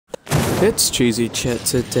It's Cheesy Chet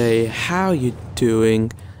today. How you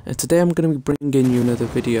doing? And today I'm going to be bringing you another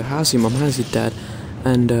video. How's your mom? How's your dad?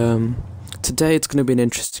 And today it's going to be an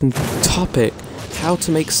interesting topic: how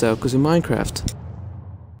to make circles in Minecraft.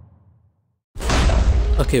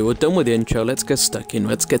 Okay, we're done with the intro. Let's get stuck in.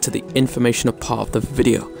 Let's get to the informational part of the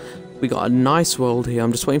video. We got a nice world here.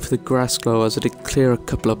 I'm just waiting for the grass glow as I did clear a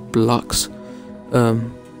couple of blocks.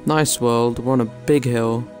 Nice world. We're on a big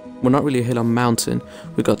hill. Well, not really a hill, a mountain.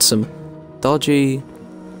 We got some dodgy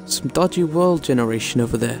world generation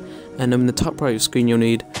over there. And in the top right of your screen,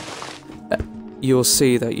 you'll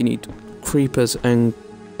see that you need creepers and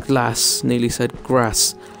glass. Nearly said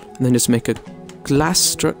grass. And then just make a glass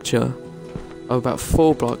structure of about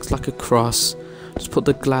 4 blocks, like a cross. Just put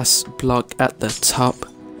the glass block at the top.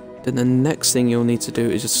 Then the next thing you'll need to do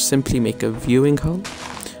is just simply make a viewing hole.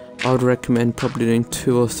 I would recommend probably doing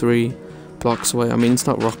 2 or 3 blocks away. I mean, it's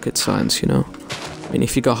not rocket science, you know. I mean,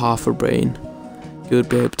 if you got half a brain, you would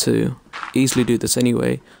be able to easily do this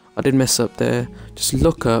anyway. I did mess up there. Just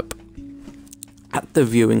look up at the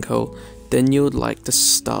viewing hole. Then you would like to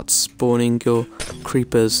start spawning your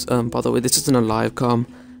creepers. By the way, this isn't a live com.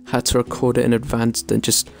 Had to record it in advance, then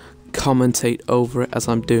just commentate over it as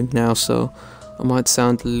I'm doing now, so I might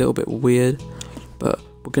sound a little bit weird, but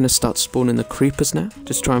we're gonna start spawning the creepers now.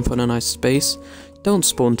 Just try and find a nice space. Don't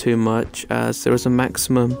spawn too much, as there is a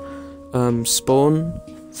maximum spawn.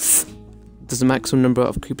 There's a maximum number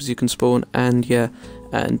of creepers you can spawn, and yeah,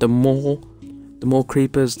 and the more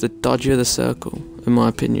creepers, the dodgier the circle, in my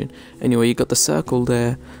opinion. Anyway, you got the circle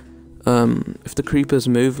there. If the creepers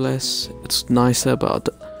move less, it's nicer, but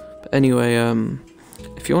anyway,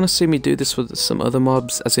 if you want to see me do this with some other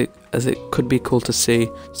mobs, as it could be cool to see,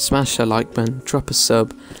 smash a like button, drop a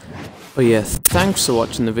sub. But yeah, thanks for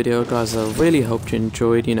watching the video, guys. I really hope you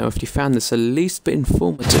enjoyed. You know, if you found this at least a bit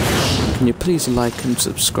informative, can you please like and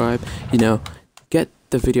subscribe? You know, get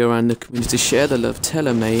the video around the community, share the love, tell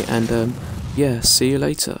a mate, and yeah, see you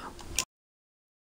later.